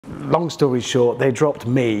long story short, they dropped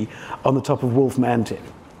me on the top of Wolf Mountain,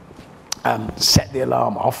 set the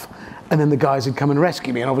alarm off, and then the guys had come and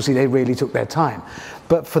rescue me, and obviously they really took their time.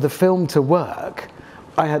 But for the film to work,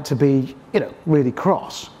 I had to be, you know, really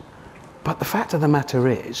cross. But the fact of the matter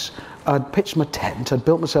is, I'd pitched my tent, I'd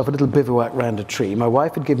built myself a little bivouac round a tree, my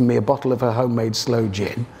wife had given me a bottle of her homemade sloe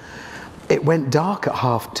gin. It went dark at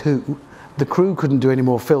 2:30. The crew couldn't do any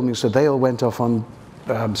more filming, so they all went off on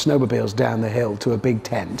snowmobiles down the hill to a big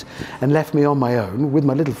tent and left me on my own with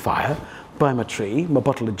my little fire by my tree, my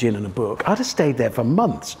bottle of gin and a book. I'd have stayed there for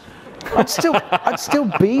months. I'd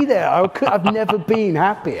still be there. I've never been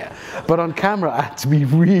happier. But on camera, I had to be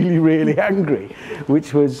really, really angry,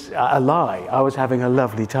 which was a lie. I was having a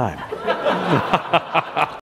lovely time.